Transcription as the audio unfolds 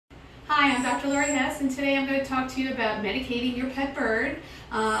Hi, I'm Dr. Laurie Hess, and today I'm going to talk to you about medicating your pet bird.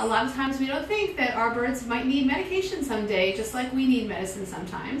 A lot of times we don't think that our birds might need medication someday, just like we need medicine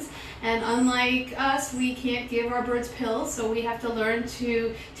sometimes. And unlike us, we can't give our birds pills, so we have to learn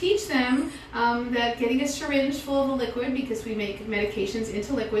to teach them that getting a syringe full of a liquid, because we make medications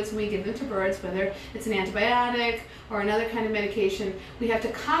into liquids and we give them to birds, whether it's an antibiotic or another kind of medication, we have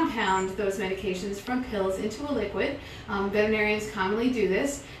to compound those medications from pills into a liquid. Veterinarians commonly do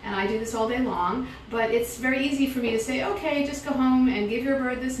this, and I do this all day long, but it's very easy for me to say, okay, just go home and give your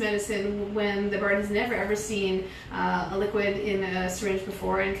bird this medicine when the bird has never ever seen a liquid in a syringe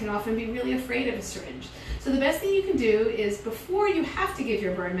before and can often be really afraid of a syringe. So the best thing you can do is, before you have to give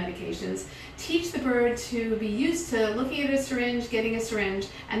your bird medications, teach the bird to be used to looking at a syringe, getting a syringe,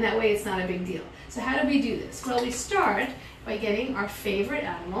 and that way it's not a big deal. So how do we do this? Well, we start by getting our favorite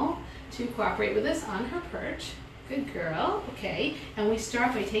animal to cooperate with us on her perch. Good girl, okay. And we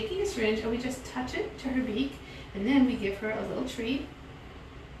start by taking a syringe and we just touch it to her beak, and then we give her a little treat.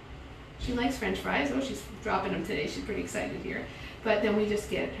 She likes French fries. Oh, she's dropping them today. She's pretty excited here. But then we just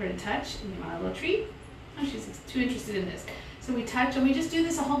get her to touch, and we want a little treat. Oh, she's too interested in this. So we touch, and we just do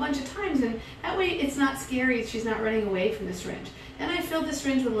this a whole bunch of times, and that way it's not scary. She's not running away from the syringe. Then I fill the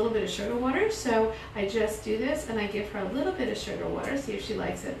syringe with a little bit of sugar water, so I just do this, and I give her a little bit of sugar water, see if she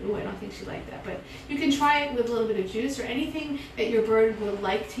likes it. Ooh, I don't think she liked that, but you can try it with a little bit of juice or anything that your bird would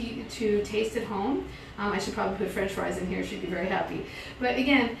like to taste at home. I should probably put French fries in here. She'd be very happy. But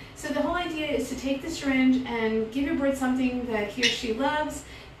again, so the whole idea is to take the syringe and give your bird something that he or she loves.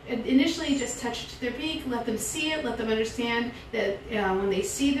 Initially, just touch it to their beak, let them see it, let them understand that when they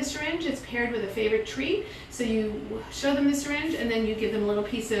see the syringe, it's paired with a favorite treat. So you show them the syringe, and then you give them a little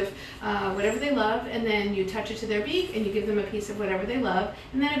piece of whatever they love, and then you touch it to their beak, and you give them a piece of whatever they love,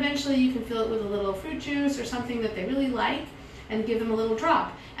 and then eventually you can fill it with a little fruit juice or something that they really like, and give them a little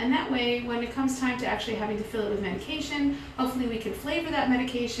drop. And that way, when it comes time to actually having to fill it with medication, hopefully we can flavor that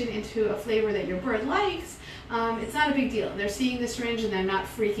medication into a flavor that your bird likes. It's not a big deal. They're seeing the syringe and they're not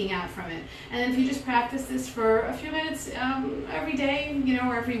freaking out from it. And then if you just practice this for a few minutes every day,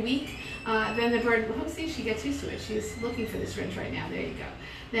 or every week, then the bird, oh, see, she gets used to it. She's looking for the syringe right now. There you go.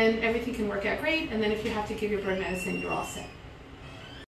 Then everything can work out great, and then if you have to give your bird medicine, you're all set.